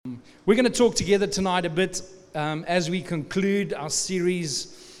We're going to talk together tonight a bit as we conclude our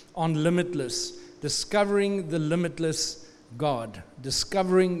series on Limitless, Discovering the Limitless God.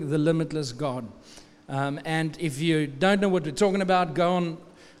 Discovering the Limitless God. And if you don't know what we're talking about, go on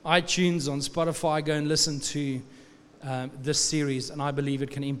iTunes, on Spotify, go and listen to this series, and I believe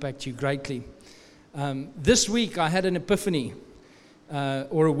it can impact you greatly. This week I had an epiphany,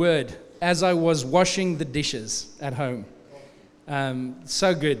 or a word, as I was washing the dishes at home.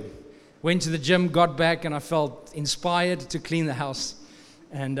 So good. Went to the gym, got back, and I felt inspired to clean the house.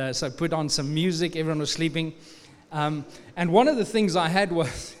 And so I put on some music, everyone was sleeping. And one of the things I had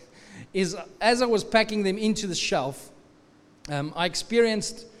is as I was packing them into the shelf, I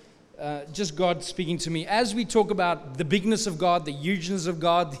experienced just God speaking to me. As we talk about the bigness of God, the hugeness of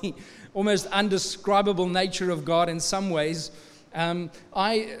God, the almost undescribable nature of God in some ways,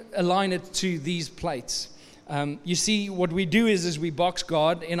 I align it to these plates. You see, what we do is we box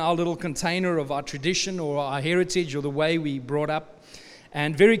God in our little container of our tradition or our heritage or the way we brought up.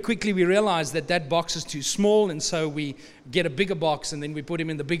 And very quickly we realize that box is too small, and so we get a bigger box, and then we put him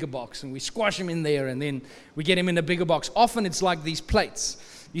in the bigger box, and we squash him in there, and then we get him in a bigger box. Often it's like these plates.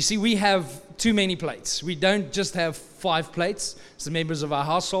 You see, we have too many plates. We don't just have 5 plates as the members of our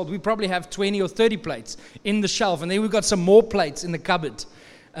household. We probably have 20 or 30 plates in the shelf, and then we've got some more plates in the cupboard.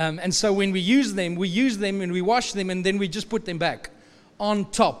 And so when we use them and we wash them, and then we just put them back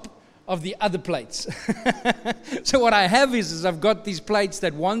on top of the other plates. So what I have is I've got these plates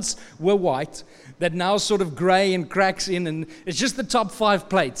that once were white, that now sort of gray and cracks in, and it's just the top 5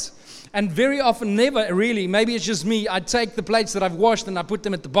 plates. And very often, never really, maybe it's just me, I take the plates that I've washed and I put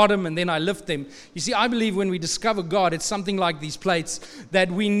them at the bottom and then I lift them. You see, I believe when we discover God, it's something like these plates,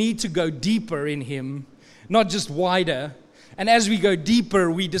 that we need to go deeper in Him, not just wider. And as we go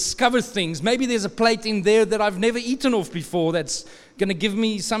deeper, we discover things. Maybe there's a plate in there that I've never eaten off before that's going to give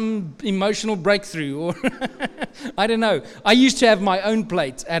me some emotional breakthrough. Or I don't know. I used to have my own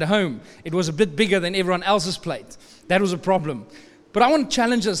plate at home. It was a bit bigger than everyone else's plate. That was a problem. But I want to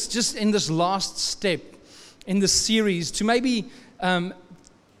challenge us just in this last step in this series to maybe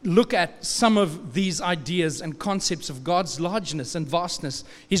look at some of these ideas and concepts of God's largeness and vastness.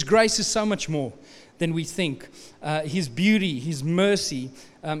 His grace is so much more than we think. His beauty, His mercy,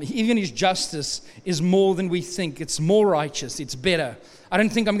 even His justice is more than we think. It's more righteous. It's better. I don't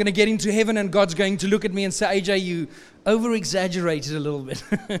think I'm going to get into heaven and God's going to look at me and say, AJ, you over-exaggerated a little bit.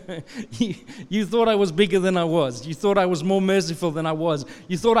 You thought I was bigger than I was. You thought I was more merciful than I was.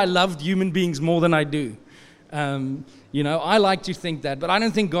 You thought I loved human beings more than I do. I like to think that, but I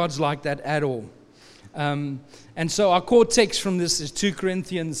don't think God's like that at all. And so our core text from this is 2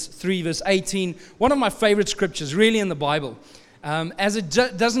 Corinthians 3 verse 18, one of my favorite scriptures really in the Bible, as it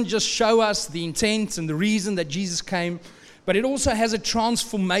doesn't just show us the intent and the reason that Jesus came, but it also has a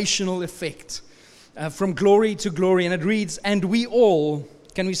transformational effect from glory to glory. And it reads, and we all,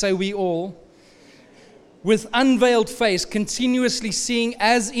 can we say we all, with unveiled face, continuously seeing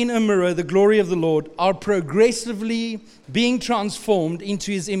as in a mirror the glory of the Lord, are progressively being transformed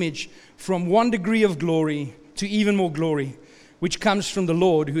into His image from one degree of glory to even more glory, which comes from the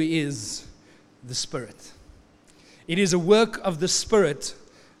Lord, who is the Spirit. It is a work of the Spirit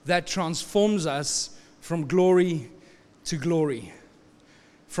that transforms us from glory to glory,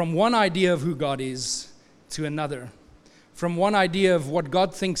 from one idea of who God is to another, from one idea of what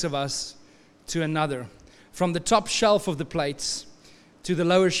God thinks of us to another, from the top shelf of the plates to the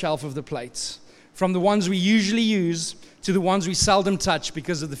lower shelf of the plates, from the ones we usually use to the ones we seldom touch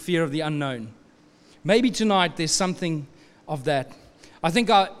because of the fear of the unknown. Maybe tonight there's something of that. I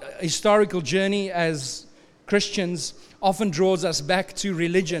think our historical journey as Christians often draws us back to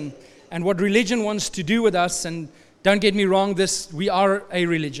religion and what religion wants to do with us. And don't get me wrong, we are a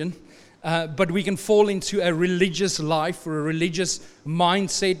religion, but we can fall into a religious life or a religious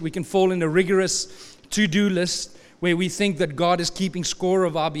mindset. We can fall in a rigorous to-do list where we think that God is keeping score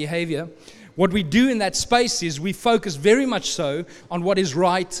of our behavior. What we do in that space is we focus very much so on what is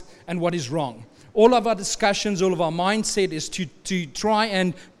right and what is wrong. All of our discussions, all of our mindset is to try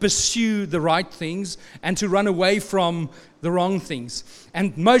and pursue the right things and to run away from the wrong things.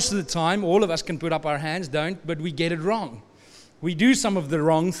 And most of the time, all of us can put up our hands, but we get it wrong. We do some of the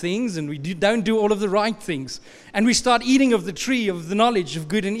wrong things and we don't do all of the right things. And we start eating of the tree of the knowledge of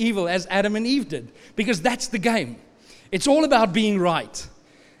good and evil as Adam and Eve did, because that's the game. It's all about being right.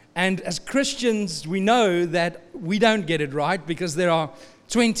 And as Christians, we know that we don't get it right because there are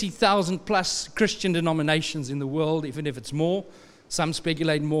 20,000 plus Christian denominations in the world, even if it's more. Some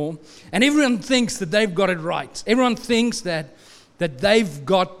speculate more. And everyone thinks that they've got it right. Everyone thinks that they've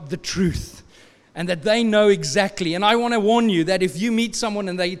got the truth. and that they know exactly. And I want to warn you that if you meet someone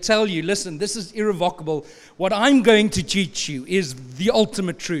and they tell you, listen, this is irrevocable, what I'm going to teach you is the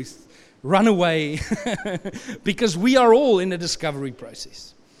ultimate truth, run away, because we are all in a discovery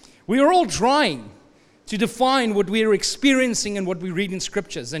process. We are all trying to define what we are experiencing and what we read in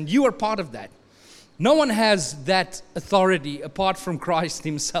scriptures, and you are part of that. No one has that authority apart from Christ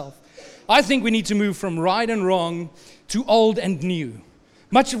himself. I think we need to move from right and wrong to old and new.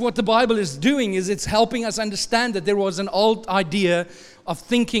 Much of what the Bible is doing is it's helping us understand that there was an old idea of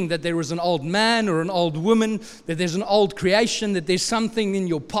thinking that there was an old man or an old woman, that there's an old creation, that there's something in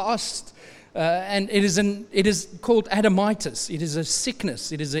your past. And it is called Adamitis. It is a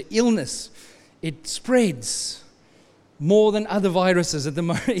sickness. It is an illness. It spreads more than other viruses at the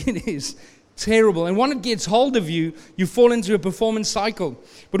moment. It is terrible. And when it gets hold of you, you fall into a performance cycle.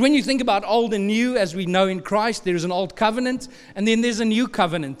 But when you think about old and new, as we know in Christ, there's an old covenant, and then there's a new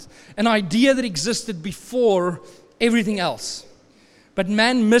covenant, an idea that existed before everything else. But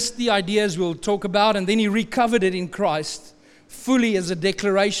man missed the idea, as we'll talk about, and then he recovered it in Christ fully as a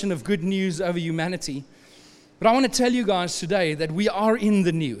declaration of good news over humanity. But I want to tell you guys today that we are in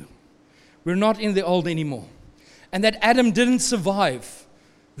the new. We're not in the old anymore. And that Adam didn't survive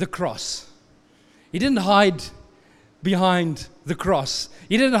the cross. He didn't hide behind the cross.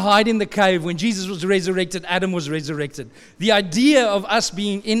 He didn't hide in the cave. When Jesus was resurrected, Adam was resurrected. The idea of us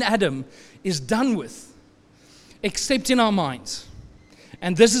being in Adam is done with, except in our minds.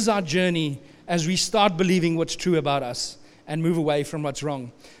 And this is our journey as we start believing what's true about us and move away from what's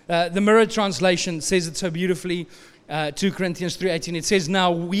wrong. The Mirror translation says it so beautifully. 2 Corinthians 3:18, it says,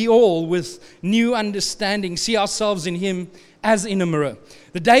 now we all with new understanding see ourselves in him as in a mirror.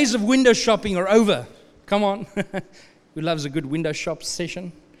 The days of window shopping are over. Come on. Who loves a good window shop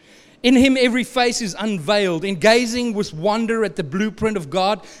session? In him every face is unveiled. In gazing with wonder at the blueprint of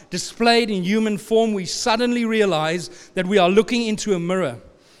God displayed in human form, we suddenly realize that we are looking into a mirror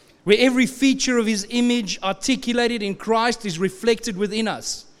where every feature of his image articulated in Christ is reflected within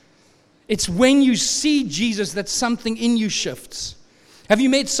us. It's when you see Jesus that something in you shifts. Have you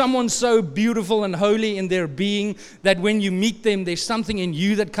met someone so beautiful and holy in their being that when you meet them, there's something in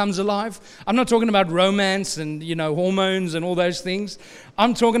you that comes alive? I'm not talking about romance and, hormones and all those things.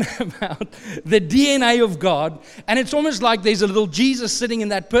 I'm talking about the DNA of God. And it's almost like there's a little Jesus sitting in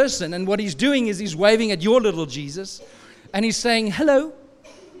that person. And what he's doing is he's waving at your little Jesus. And he's saying, hello.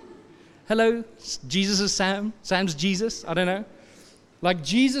 Hello. Jesus is Sam. Sam's Jesus. I don't know. Like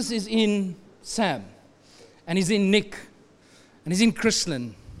Jesus is in Sam, and he's in Nick, and he's in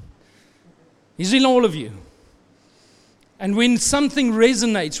Chrislyn. He's in all of you. And when something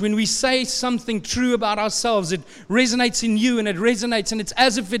resonates, when we say something true about ourselves, it resonates in you, and it resonates, and it's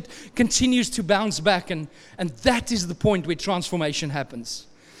as if it continues to bounce back. And that is the point where transformation happens.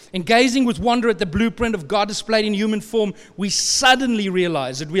 In gazing with wonder at the blueprint of God displayed in human form, we suddenly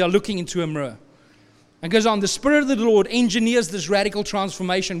realize that we are looking into a mirror. And goes on, the Spirit of the Lord engineers this radical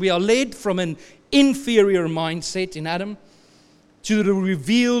transformation. We are led from an inferior mindset in Adam to the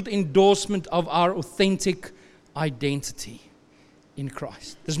revealed endorsement of our authentic identity in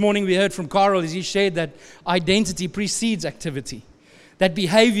Christ. This morning we heard from Carl as he shared that identity precedes activity, that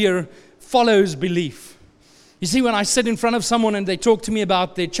behavior follows belief. You see, when I sit in front of someone and they talk to me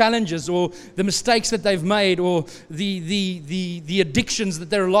about their challenges or the mistakes that they've made or the addictions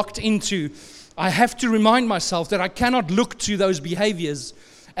that they're locked into, I have to remind myself that I cannot look to those behaviors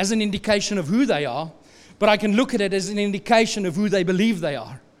as an indication of who they are, but I can look at it as an indication of who they believe they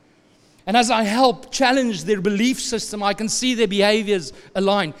are. And as I help challenge their belief system, I can see their behaviors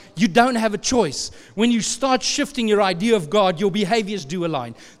align. You don't have a choice. When you start shifting your idea of God, your behaviors do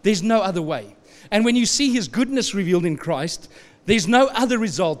align. There's no other way. And when you see his goodness revealed in Christ, there's no other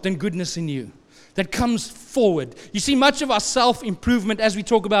result than goodness in you that comes forward. You see, much of our self-improvement, as we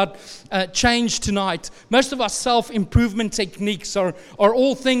talk about change tonight, most of our self-improvement techniques are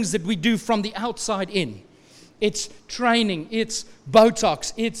all things that we do from the outside in. It's training, it's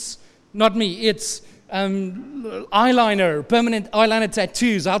Botox, it's, not me, it's eyeliner, permanent eyeliner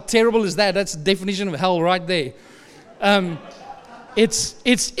tattoos. How terrible is that? That's the definition of hell right there.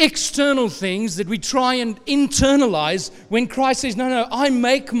 It's external things that we try and internalize when Christ says, no, I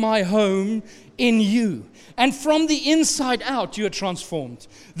make my home in you. And from the inside out, you are transformed.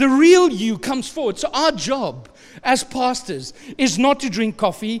 The real you comes forward. So our job as pastors is not to drink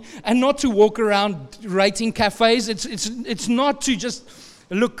coffee and not to walk around rating cafes. It's not to just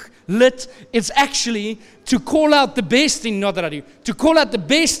look lit. It's actually to call out the best in, not that I do, to call out the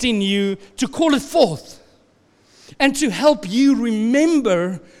best in you, to call it forth. And to help you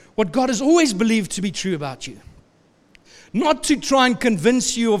remember what God has always believed to be true about you. Not to try and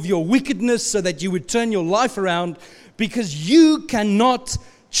convince you of your wickedness so that you would turn your life around, because you cannot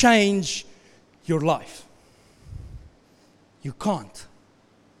change your life. You can't.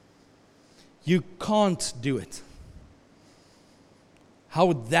 You can't do it. How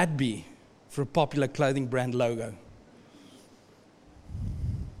would that be for a popular clothing brand logo?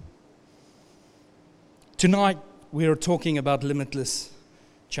 Tonight, we are talking about limitless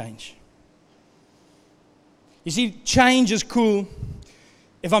change. You see, change is cool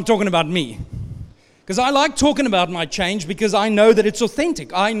if I'm talking about me. Because I like talking about my change because I know that it's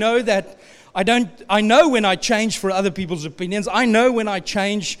authentic. I know that I know when I change for other people's opinions. I know when I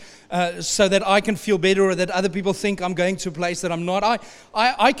change so that I can feel better or that other people think I'm going to a place that I'm not.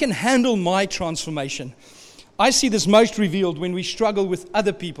 I can handle my transformation. I see this most revealed when we struggle with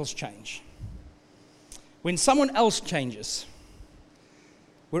other people's change. When someone else changes,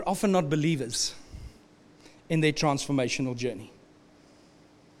 we're often not believers in their transformational journey.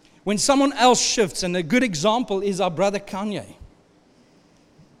 When someone else shifts, and a good example is our brother Kanye.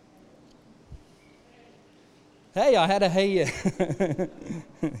 Hey, I had a hey.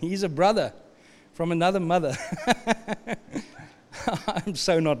 He's a brother from another mother. I'm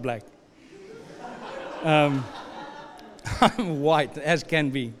so not black. I'm white, as can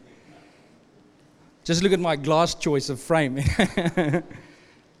be. Just look at my glass choice of frame.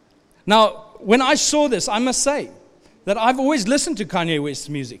 Now, when I saw this, I must say that I've always listened to Kanye West's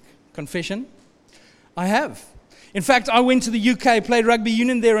music. Confession, I have. In fact, I went to the UK, played rugby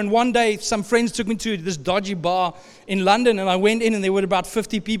union there, and one day some friends took me to this dodgy bar in London, and I went in and there were about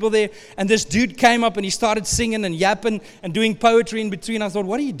 50 people there, and this dude came up and he started singing and yapping and doing poetry in between. I thought,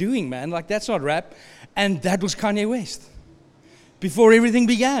 what are you doing, man? Like, that's not rap. And that was Kanye West before everything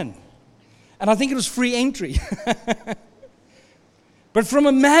began. And I think it was free entry. But from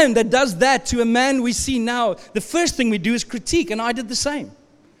a man that does that to a man we see now, the first thing we do is critique, and I did the same.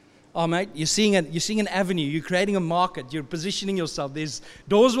 Oh, mate, you're seeing an avenue. You're creating a market. You're positioning yourself. There's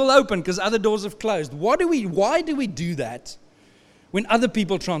doors will open because other doors have closed. Why do we do that when other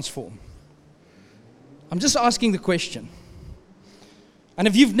people transform? I'm just asking the question. And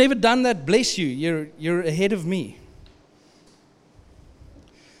if you've never done that, bless you. You're ahead of me.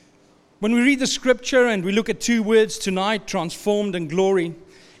 When we read the scripture and we look at two words tonight, transformed and glory,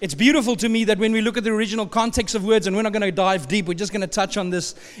 it's beautiful to me that when we look at the original context of words, and we're not going to dive deep, we're just going to touch on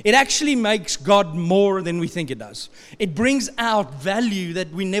this, it actually makes God more than we think it does. It brings out value that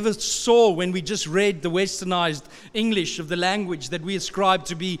we never saw when we just read the westernized English of the language that we ascribe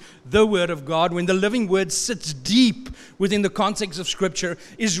to be the Word of God. When the living Word sits deep within the context of Scripture,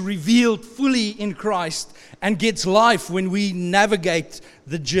 is revealed fully in Christ, and gets life when we navigate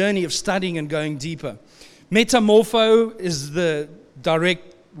the journey of studying and going deeper. Metamorpho is the direct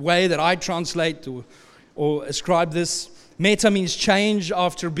way that I translate or ascribe this. Meta means change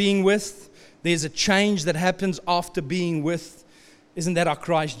after being with. There's a change that happens after being with. Isn't that our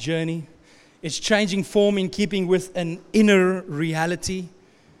Christ journey? It's changing form in keeping with an inner reality.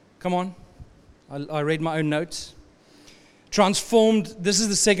 Come on. I read my own notes. Transformed, this is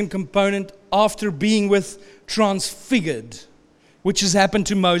the second component, after being with, transfigured, which has happened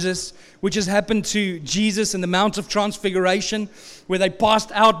to Moses, which has happened to Jesus in the Mount of Transfiguration, where they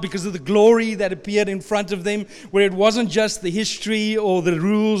passed out because of the glory that appeared in front of them, where it wasn't just the history or the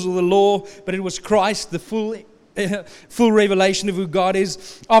rules or the law, but it was Christ, the full revelation of who God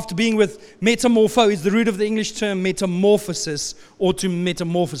is. After being with, metamorpho is the root of the English term metamorphosis, or to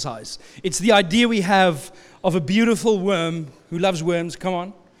metamorphosize. It's the idea we have of a beautiful worm. Who loves worms? Come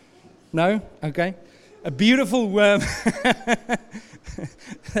on. No? Okay. A beautiful worm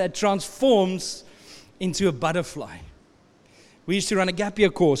that transforms into a butterfly. We used to run a gap year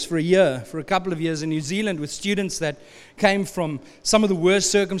course for a couple of years in New Zealand with students that came from some of the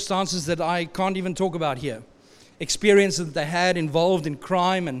worst circumstances that I can't even talk about here. Experiences that they had involved in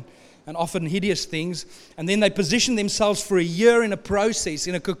crime and often hideous things. And then they positioned themselves for a year in a process,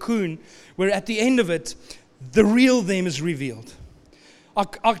 in a cocoon, where at the end of it, the real them is revealed.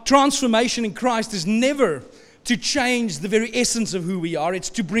 Our transformation in Christ is never to change the very essence of who we are. It's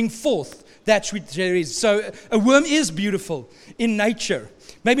to bring forth that which there is. So a worm is beautiful in nature.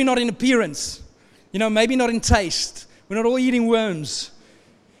 Maybe not in appearance. Maybe not in taste. We're not all eating worms.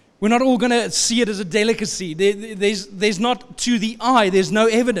 We're not all going to see it as a delicacy. There's not, to the eye, there's no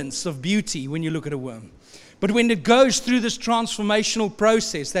evidence of beauty when you look at a worm. But when it goes through this transformational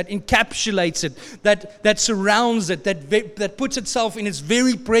process that encapsulates it, that surrounds it, that puts itself in its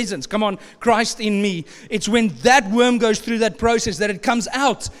very presence, come on, Christ in me, it's when that worm goes through that process that it comes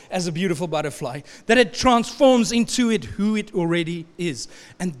out as a beautiful butterfly, that it transforms into it who it already is.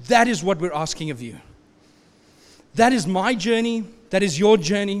 And that is what we're asking of you. That is my journey. That is your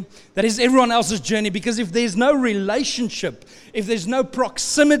journey. That is everyone else's journey. Because if there's no relationship, if there's no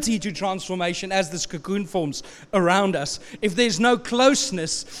proximity to transformation as this cocoon forms around us, if there's no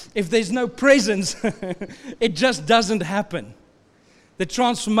closeness, if there's no presence, it just doesn't happen. The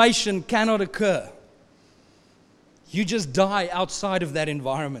transformation cannot occur. You just die outside of that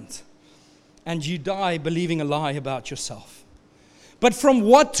environment. And you die believing a lie about yourself. But from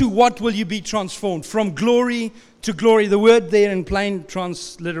what to what will you be transformed? From glory to glory. The word there in plain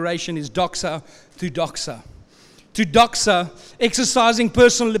transliteration is doxa to doxa. To doxa, exercising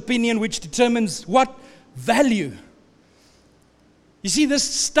personal opinion which determines what? Value. You see, this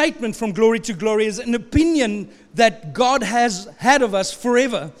statement from glory to glory is an opinion that God has had of us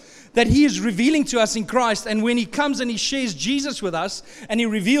forever, that He is revealing to us in Christ. And when He comes and He shares Jesus with us and He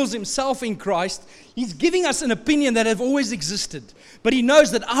reveals Himself in Christ, He's giving us an opinion that has always existed. But He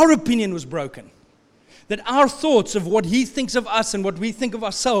knows that our opinion was broken. That our thoughts of what He thinks of us and what we think of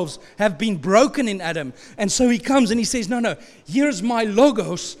ourselves have been broken in Adam. And so He comes and He says, no, here's my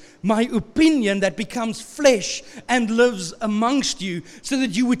logos, my opinion that becomes flesh and lives amongst you so that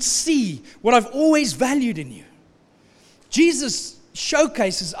you would see what I've always valued in you. Jesus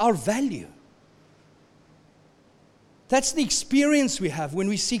showcases our value. That's the experience we have when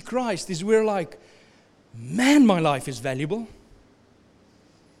we see Christ, is we're like, man, my life is valuable.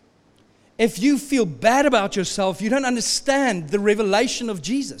 If you feel bad about yourself, you don't understand the revelation of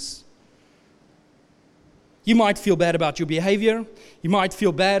Jesus. You might feel bad about your behavior. You might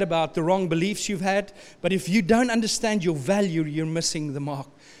feel bad about the wrong beliefs you've had. But if you don't understand your value, you're missing the mark.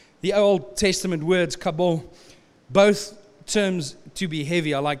 The Old Testament words, kabod, both terms to be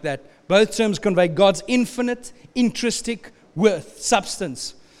heavy, I like that. Both terms convey God's infinite, intrinsic worth,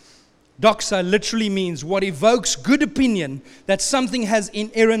 substance. Doxa literally means what evokes good opinion that something has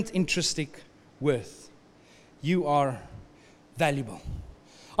inherent intrinsic worth. You are valuable.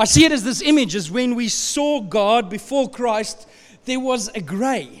 I see it as this image, as when we saw God before Christ, there was a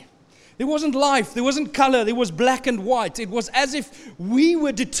gray. There wasn't life, there wasn't color, there was black and white. It was as if we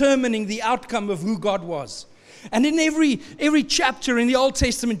were determining the outcome of who God was. And in every chapter in the Old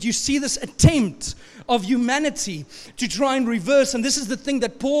Testament, you see this attempt of humanity to try and reverse. And this is the thing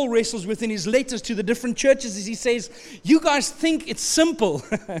that Paul wrestles with in his letters to the different churches, is he says, you guys think it's simple,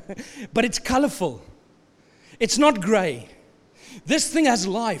 but it's colorful. It's not gray. This thing has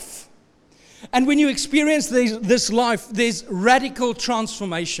life. And when you experience this life, there's radical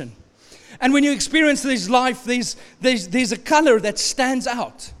transformation. And when you experience this life, there's a color that stands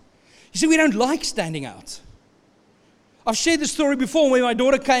out. You see, we don't like standing out. I've shared this story before when my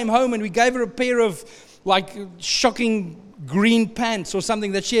daughter came home and we gave her a pair of like shocking green pants or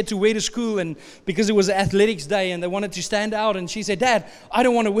something that she had to wear to school, and because it was athletics day and they wanted to stand out, and she said, Dad, I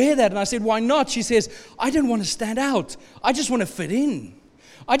don't want to wear that. And I said, why not? She says, I don't want to stand out. I just want to fit in.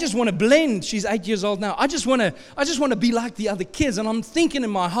 I just want to blend. She's 8 years old now. I just want to be like the other kids. And I'm thinking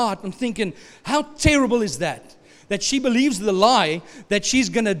in my heart, how terrible is that? That she believes the lie that she's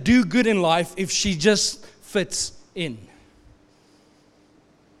going to do good in life if she just fits in.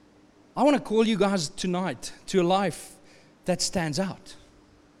 I want to call you guys tonight to a life that stands out.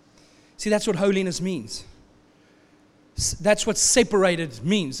 See, that's what holiness means. That's what separated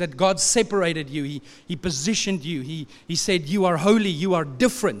means, that God separated you. He positioned you. He said, you are holy, you are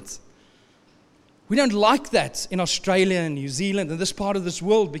different. We don't like that in Australia and New Zealand and this part of this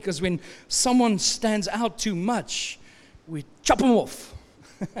world, because when someone stands out too much, we chop them off.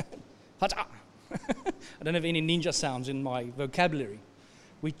 I don't have any ninja sounds in my vocabulary.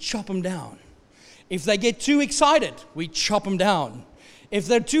 We chop them down. If they get too excited, we chop them down. If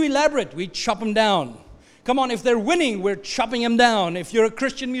they're too elaborate, we chop them down. Come on, if they're winning, we're chopping them down. If you're a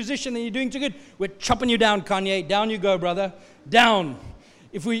Christian musician and you're doing too good, we're chopping you down, Kanye. Down you go, brother. Down.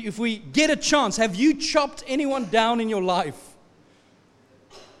 If we get a chance, have you chopped anyone down in your life?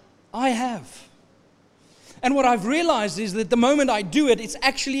 I have. And what I've realized is that the moment I do it, it's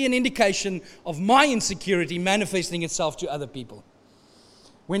actually an indication of my insecurity manifesting itself to other people.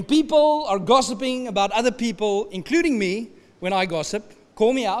 When people are gossiping about other people, including me, when I gossip,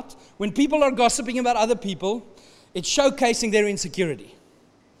 call me out. When people are gossiping about other people, it's showcasing their insecurity.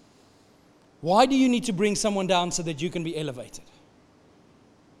 Why do you need to bring someone down so that you can be elevated?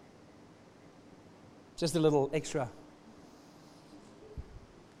 Just a little extra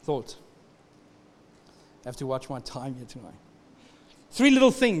thought. I have to watch my time here tonight. 3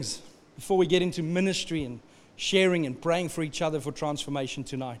 little things before we get into ministry and sharing and praying for each other for transformation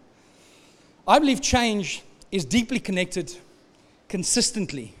tonight. I believe change is deeply connected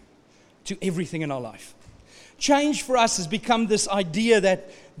consistently to everything in our life. Change for us has become this idea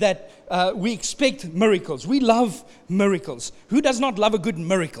that we expect miracles. We love miracles. Who does not love a good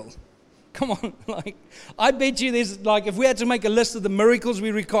miracle? Come on, I bet you there's, if we had to make a list of the miracles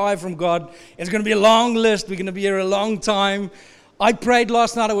we require from God, it's going to be a long list. We're going to be here a long time. I prayed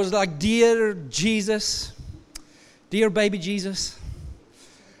last night. I was like, dear Jesus, dear baby Jesus,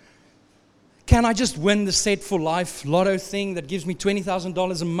 can I just win the Set for Life lotto thing that gives me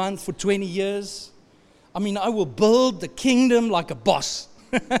 $20,000 a month for 20 years? I mean, I will build the kingdom like a boss.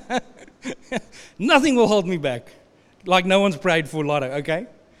 Nothing will hold me back. Like no one's prayed for lotto, okay?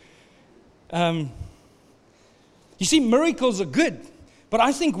 You see, miracles are good, but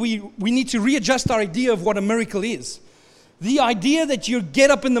I think we need to readjust our idea of what a miracle is. The idea that you get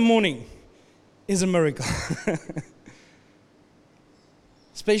up in the morning is a miracle.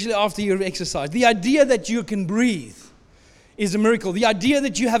 Especially after you've exercised. The idea that you can breathe is a miracle. The idea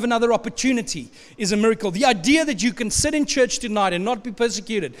that you have another opportunity is a miracle. The idea that you can sit in church tonight and not be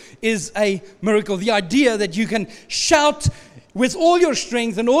persecuted is a miracle. The idea that you can shout with all your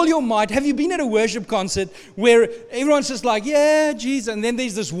strength and all your might. Have you been at a worship concert where everyone's just like, yeah, Jesus, and then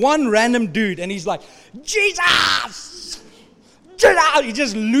there's this one random dude and he's like, Jesus! He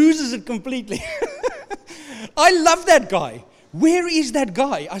just loses it completely. I love that guy. Where is that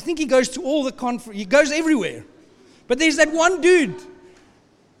guy? I think he goes to all the conferences. He goes everywhere. But there's that one dude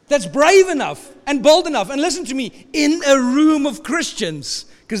that's brave enough and bold enough. And listen to me, in a room of Christians,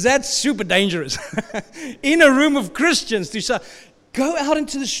 because that's super dangerous. In a room of Christians to say, go out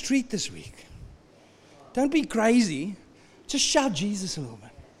into the street this week. Don't be crazy. Just shout Jesus a little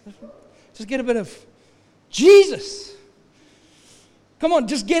bit. Just get a bit of Jesus. Come on,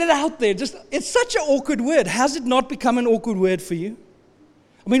 just get it out there. It's such an awkward word. Has it not become an awkward word for you?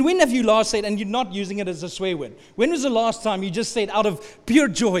 I mean, when have you last said, and you're not using it as a swear word, when was the last time you just said out of pure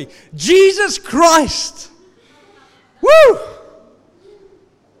joy, Jesus Christ? Woo!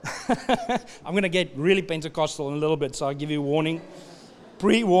 I'm going to get really Pentecostal in a little bit, so I'll give you a warning.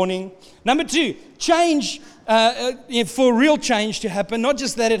 Pre-warning. Number 2, change, for real change to happen, not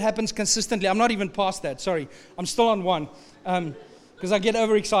just that it happens consistently. I'm not even past that, sorry. I'm still on 1. Because I get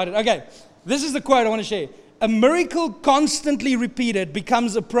overexcited. Okay, this is the quote I want to share. A miracle constantly repeated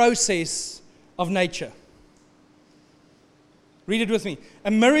becomes a process of nature. Read it with me. A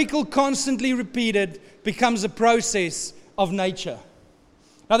miracle constantly repeated becomes a process of nature.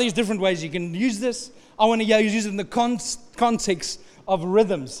 Now, there's different ways you can use this. I want to use it in the context of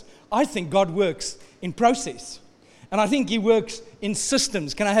rhythms. I think God works in process. And I think He works in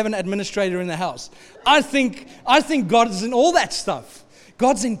systems. Can I have an administrator in the house? I think God is in all that stuff.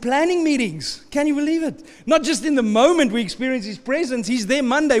 God's in planning meetings. Can you believe it? Not just in the moment we experience His presence. He's there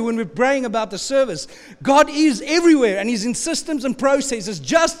Monday when we're praying about the service. God is everywhere, and He's in systems and processes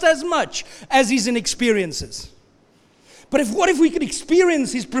just as much as He's in experiences. But what if we could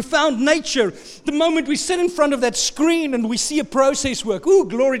experience His profound nature the moment we sit in front of that screen and we see a process work? Ooh,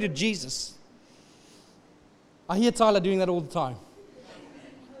 glory to Jesus. I hear Tyler doing that all the time.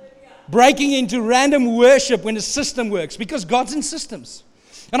 Breaking into random worship when the system works, because God's in systems.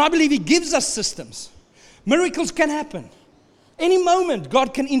 And I believe He gives us systems. Miracles can happen. Any moment,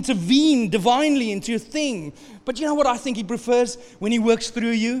 God can intervene divinely into a thing. But you know what I think He prefers? When He works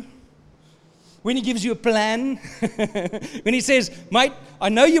through you. When He gives you a plan. When He says, mate, I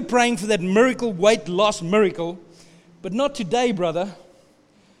know you're praying for that miracle, weight loss miracle, but not today, brother.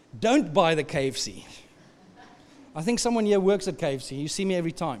 Don't buy the KFC. I think someone here works at KFC. You see me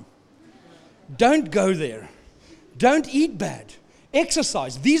every time. Don't go there. Don't eat bad.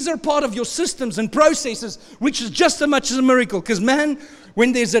 Exercise. These are part of your systems and processes, which is just as much as a miracle. Because, man,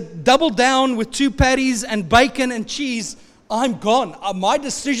 when there's a double down with 2 patties and bacon and cheese, I'm gone. My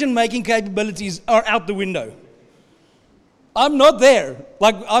decision-making capabilities are out the window. I'm not there.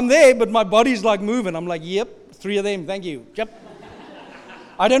 Like, I'm there, but my body's like moving. I'm like, yep, 3 of them. Thank you. Yep.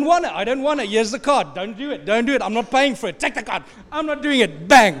 I don't want it. Here's the card. Don't do it. I'm not paying for it. Take the card. I'm not doing it.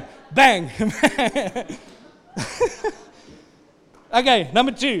 Bang. Bang. Okay,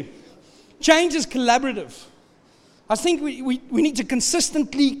 number 2. Change is collaborative. I think we need to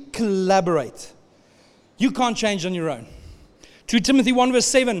consistently collaborate. You can't change on your own. 2 Timothy 1 verse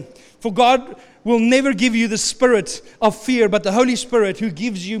 7. For God will never give you the spirit of fear, but the Holy Spirit who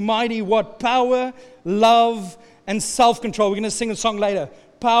gives you mighty what? Power, love, and self-control. We're going to sing a song later.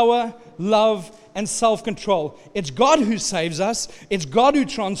 Power, love, and self-control. It's God who saves us. It's God who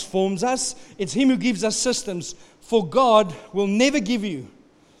transforms us. It's Him who gives us systems. For God will never give you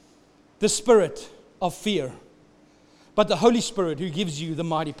the spirit of fear, but the Holy Spirit who gives you the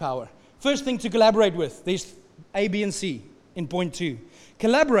mighty power. First thing to collaborate with, there's A, B, and C in point 2.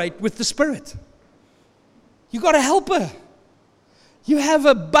 Collaborate with the Spirit. You got a helper. You have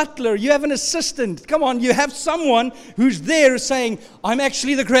a butler. You have an assistant. Come on, you have someone who's there saying, I'm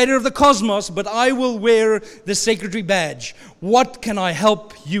actually the creator of the cosmos, but I will wear the secretary badge. What can I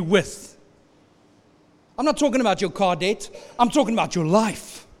help you with? I'm not talking about your car debt. I'm talking about your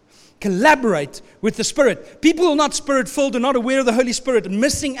life. Collaborate with the Spirit. People who are not Spirit-filled, are not aware of the Holy Spirit, are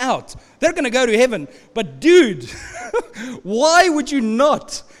missing out. They're going to go to heaven. But dude, why would you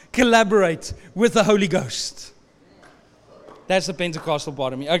not collaborate with the Holy Ghost? That's the Pentecostal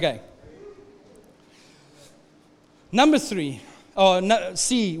part of me. Okay. Number 3.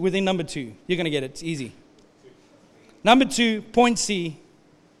 C within number 2. You're going to get it. It's easy. Number 2, point C.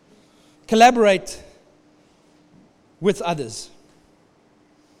 Collaborate with others.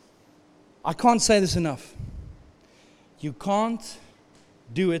 I can't say this enough. You can't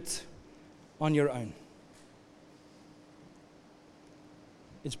do it on your own.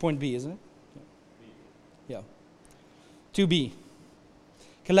 It's point B, isn't it? Yeah. 2B.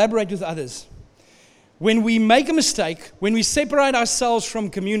 Collaborate with others. When we make a mistake, when we separate ourselves from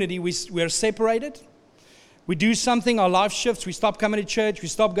community, we're separated. We do something, our life shifts, we stop coming to church, we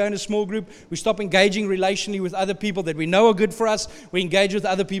stop going to small group, we stop engaging relationally with other people that we know are good for us, we engage with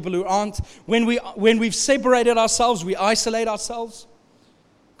other people who aren't. When we've separated ourselves, we isolate ourselves.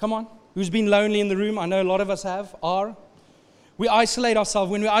 Come on, who's been lonely in the room? I know a lot of us are. We isolate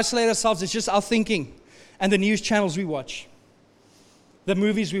ourselves. When we isolate ourselves, it's just our thinking and the news channels we watch, the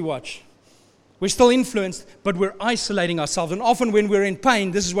movies we watch. We're still influenced, but we're isolating ourselves. And often when we're in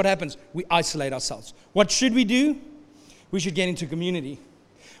pain, this is what happens. We isolate ourselves. What should we do? We should get into community.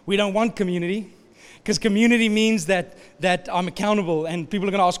 We don't want community, because community means that I'm accountable and people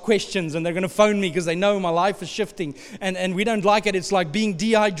are going to ask questions and they're going to phone me because they know my life is shifting. And we don't like it. It's like being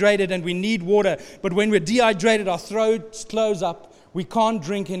dehydrated and we need water. But when we're dehydrated, our throats close up. We can't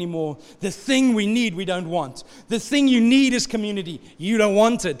drink anymore. The thing we need, we don't want. The thing you need is community. You don't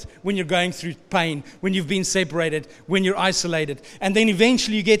want it when you're going through pain, when you've been separated, when you're isolated. And then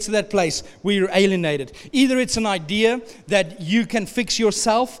eventually you get to that place where you're alienated. Either it's an idea that you can fix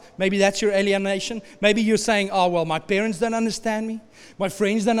yourself. Maybe that's your alienation. Maybe you're saying, oh, well, my parents don't understand me. My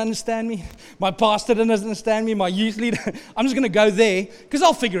friends don't understand me. My pastor doesn't understand me. My youth leader. I'm just going to go there because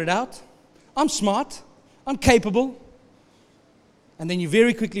I'll figure it out. I'm smart. I'm capable. And then you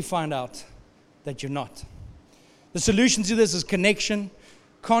very quickly find out that you're not. The solution to this is connection,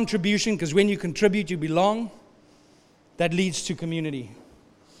 contribution, because when you contribute, you belong. That leads to community.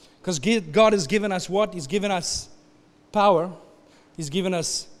 Because God has given us what? He's given us power. He's given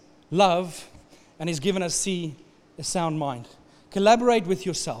us love. And He's given us, a sound mind. Collaborate with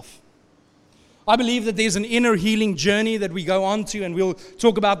yourself. I believe that there's an inner healing journey that we go on to, and we'll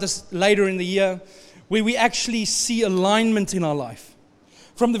talk about this later in the year, where we actually see alignment in our life.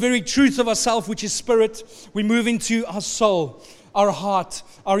 From the very truth of ourself, which is spirit, we move into our soul, our heart,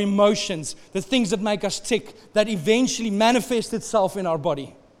 our emotions, the things that make us tick, that eventually manifest itself in our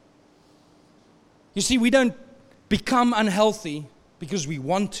body. You see, we don't become unhealthy because we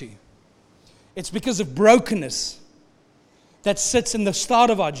want to. It's because of brokenness that sits in the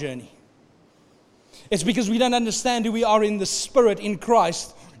start of our journey. It's because we don't understand who we are in the spirit, in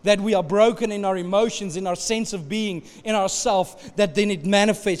Christ, that we are broken in our emotions, in our sense of being, in ourself, that then it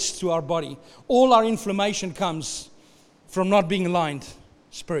manifests to our body. All our inflammation comes from not being aligned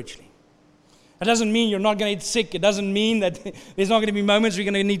spiritually. It doesn't mean you're not going to get sick. It doesn't mean that there's not going to be moments where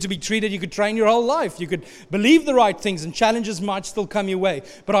you're going to need to be treated. You could train your whole life. You could believe the right things, and challenges might still come your way.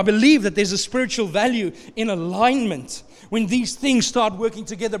 But I believe that there's a spiritual value in alignment when these things start working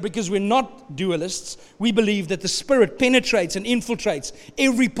together, because we're not dualists. We believe that the Spirit penetrates and infiltrates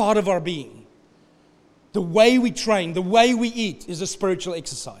every part of our being. The way we train, the way we eat is a spiritual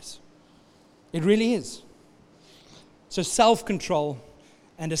exercise. It really is. So self-control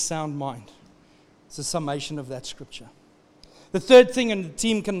and a sound mind. It's a summation of that scripture. The third thing, and the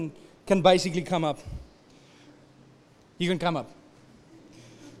team can basically come up. You can come up.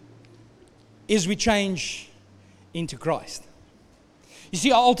 Is we change into Christ. You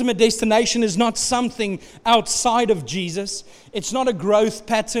see, our ultimate destination is not something outside of Jesus. It's not a growth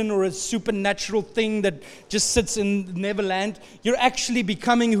pattern or a supernatural thing that just sits in Neverland. You're actually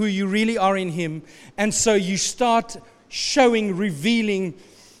becoming who you really are in Him. And so you start showing, revealing,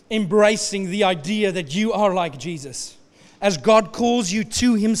 embracing the idea that you are like Jesus. As God calls you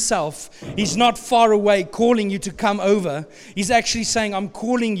to Himself, He's not far away calling you to come over. He's actually saying, I'm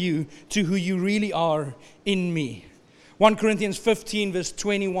calling you to who you really are in me. 1 Corinthians 15, verse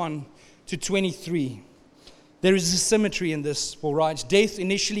 21 to 23. There is a symmetry in this. Paul writes, death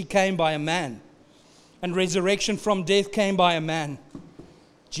initially came by a man, and resurrection from death came by a man,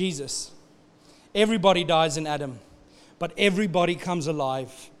 Jesus. Everybody dies in Adam, but everybody comes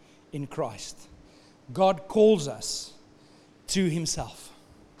alive in Christ. God calls us to Himself.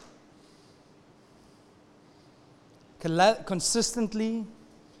 Consistently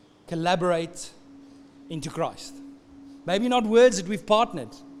collaborate into Christ. Maybe not words that we've partnered.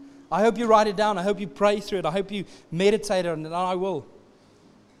 I hope you write it down. I hope you pray through it. I hope you meditate on it, and I will.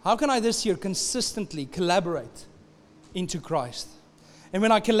 How can I this year consistently collaborate into Christ? And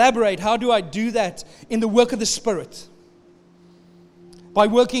when I collaborate, how do I do that in the work of the Spirit? By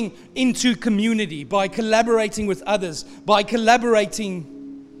working into community, by collaborating with others, by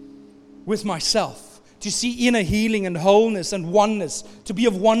collaborating with myself, to see inner healing and wholeness and oneness, to be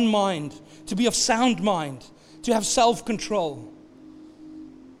of one mind, to be of sound mind, to have self-control.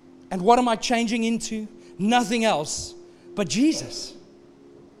 And what am I changing into? Nothing else but Jesus.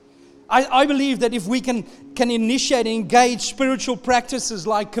 I believe that if we can initiate and engage spiritual practices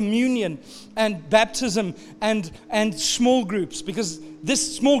like communion and baptism and small groups, because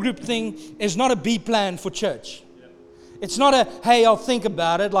this small group thing is not a B plan for church. It's not a, hey, I'll think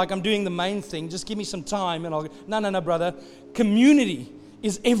about it like I'm doing the main thing. Just give me some time and I'll... No, brother. Community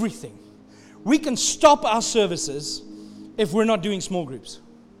is everything. We can stop our services if we're not doing small groups.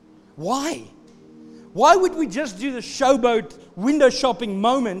 Why? Why would we just do the showboat window shopping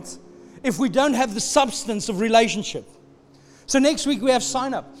moment if we don't have the substance of relationship? So next week we have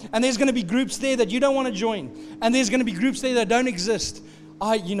sign up, and there's going to be groups there that you don't want to join, and there's going to be groups there that don't exist.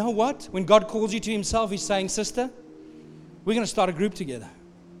 You know what? When God calls you to Himself, He's saying, sister, we're going to start a group together.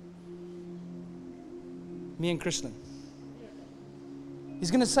 Me and Kristen.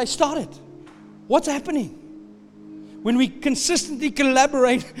 He's going to say, start it. What's happening? When we consistently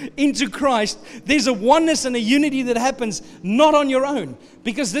collaborate into Christ, there's a oneness and a unity that happens not on your own.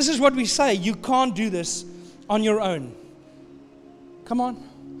 Because this is what we say, you can't do this on your own. Come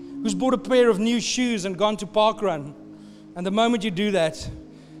on. Who's bought a pair of new shoes and gone to park run? And the moment you do that,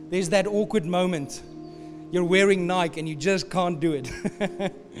 there's that awkward moment. You're wearing Nike and you just can't do it. I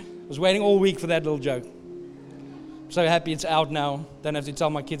was waiting all week for that little joke. I'm so happy it's out now. Don't have to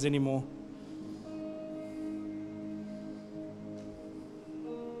tell my kids anymore.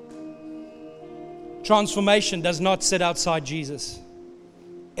 Transformation does not sit outside Jesus.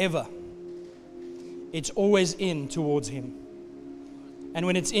 Ever. It's always in towards Him. And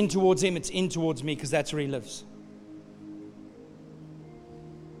when it's in towards Him, it's in towards me, because that's where He lives.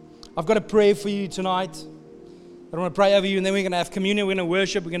 I've got a prayer for you tonight. I want to pray over you, and then we're going to have communion, we're going to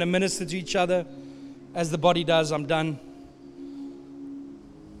worship, we're going to minister to each other as the body does. I'm done.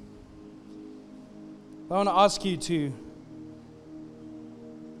 I want to ask you to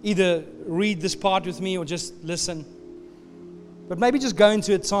either read this part with me or just listen. But maybe just go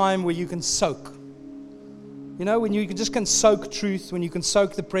into a time where you can soak. You know, when you can soak truth, when you can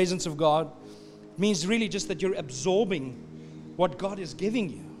soak the presence of God, it means really just that you're absorbing what God is giving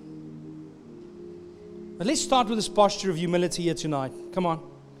you. But let's start with this posture of humility here tonight. Come on.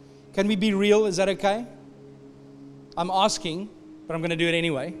 Can we be real? Is that okay? I'm asking, but I'm going to do it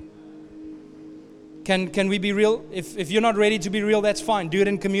anyway. Can we be real? If you're not ready to be real, that's fine. Do it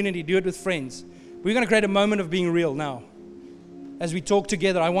in community. Do it with friends. We're going to create a moment of being real now. As we talk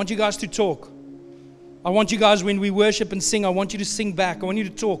together, I want you guys to talk. I want you guys, when we worship and sing, I want you to sing back. I want you to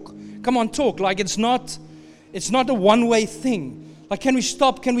talk. Come on, talk. Like it's not a one-way thing. Like, can we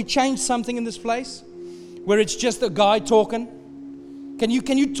stop? Can we change something in this place where it's just a guy talking? Can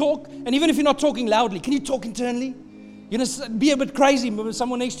you talk? And even if you're not talking loudly, can you talk internally? You know, be a bit crazy with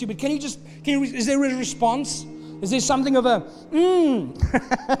someone next to you, but is there a response? Is there something of a,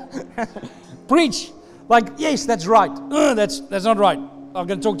 preach, like, yes, that's right. That's not right. I'm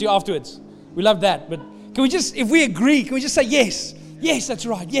going to talk to you afterwards. We love that. But can we just, if we agree, can we just say, yes, that's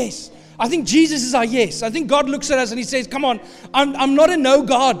right, yes. I think Jesus is our yes. I think God looks at us and He says, come on, I'm not a no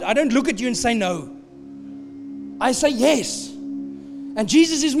God. I don't look at you and say no. I say yes. And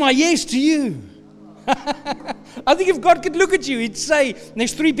Jesus is my yes to you. I think if God could look at you, He'd say, and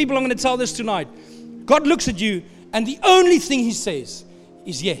there's 3 people I'm going to tell this tonight. God looks at you, and the only thing He says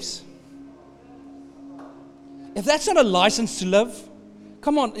is yes. If that's not a license to live,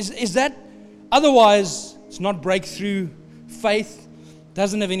 come on, is that? Otherwise, it's not breakthrough faith,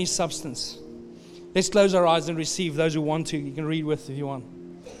 doesn't have any substance. Let's close our eyes and receive. Those who want to, you can read with if you want.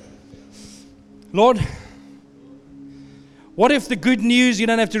 Lord, what if the good news, you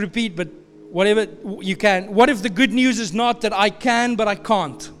don't have to repeat, but whatever you can. What if the good news is not that I can, but I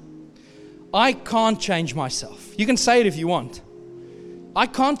can't? I can't change myself. You can say it if you want. I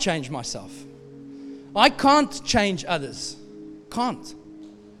can't change myself. I can't change others. Can't.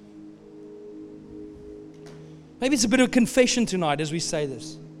 Maybe it's a bit of a confession tonight as we say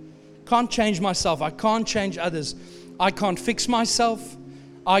this. Can't change myself. I can't change others. I can't fix myself.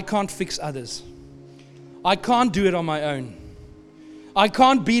 I can't fix others. I can't do it on my own. I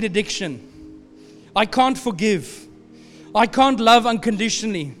can't beat addiction. I can't forgive. I can't love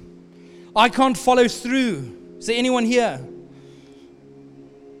unconditionally. I can't follow through. Is there anyone here?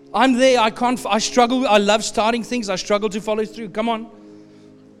 I'm there. I struggle. I love starting things. I struggle to follow through. Come on.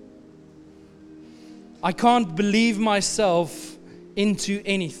 I can't believe myself into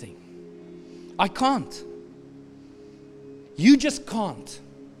anything. I can't. You just can't.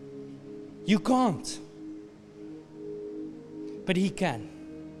 You can't. But He can.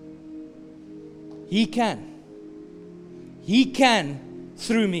 He can. He can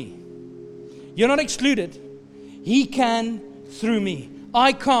through me. You're not excluded. He can through me.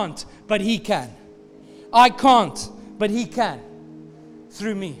 I can't, but He can. I can't, but He can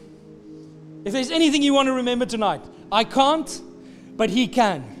through me. If there's anything you want to remember tonight, I can't, but He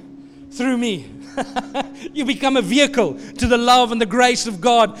can through me. You become a vehicle to the love and the grace of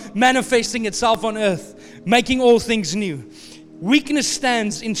God manifesting itself on earth, making all things new. Weakness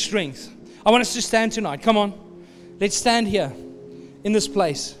stands in strength. I want us to stand tonight. Come on. Let's stand here in this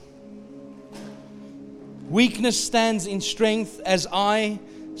place. Weakness stands in strength as I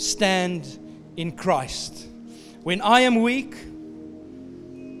stand in Christ. When I am weak,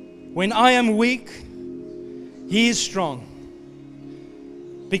 He is strong.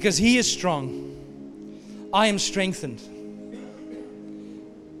 Because He is strong, I am strengthened.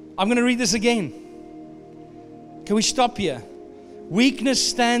 I'm going to read this again. Can we stop here? Weakness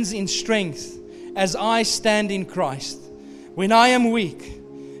stands in strength as I stand in Christ. When I am weak,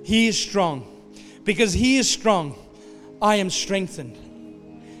 He is strong. Because He is strong, I am strengthened.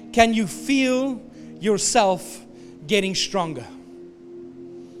 Can you feel yourself getting stronger?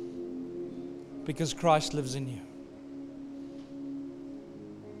 Because Christ lives in you.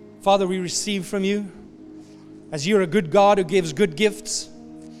 Father, we receive from You as You're a good God who gives good gifts.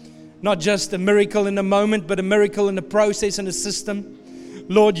 Not just a miracle in a moment, but a miracle in a process and a system.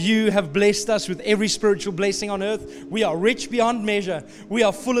 Lord, You have blessed us with every spiritual blessing on earth. We are rich beyond measure. We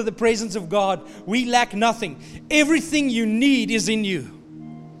are full of the presence of God. We lack nothing. Everything You need is in You.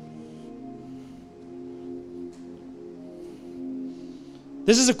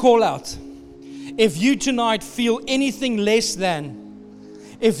 This is a call out. If you tonight feel anything less than,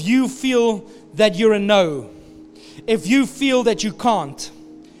 if you feel that you're a no, if you feel that you can't,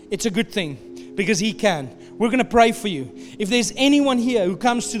 it's a good thing because He can. We're going to pray for you. If there's anyone here who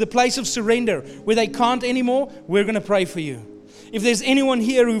comes to the place of surrender where they can't anymore, we're going to pray for you. If there's anyone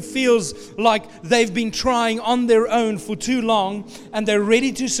here who feels like they've been trying on their own for too long and they're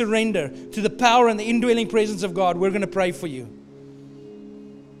ready to surrender to the power and the indwelling presence of God, we're going to pray for you.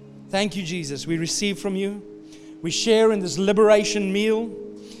 Thank You, Jesus. We receive from You. We share in this liberation meal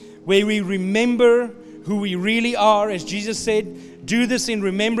where we remember who we really are. As Jesus said, do this in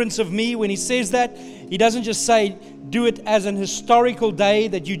remembrance of Me. When He says that, He doesn't just say, do it as an historical day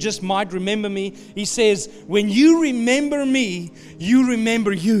that you just might remember Me. He says, when you remember Me, you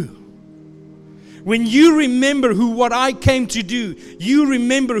remember You. When you remember what I came to do, you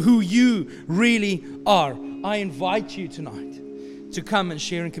remember who you really are. I invite you tonight to come and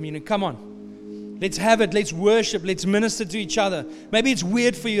share in communion. Come on. Let's have it. Let's worship. Let's minister to each other. Maybe it's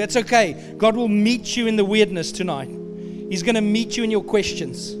weird for you. That's okay. God will meet you in the weirdness tonight. He's going to meet you in your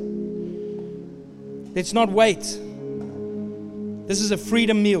questions. Let's not wait. This is a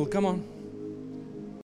freedom meal. Come on.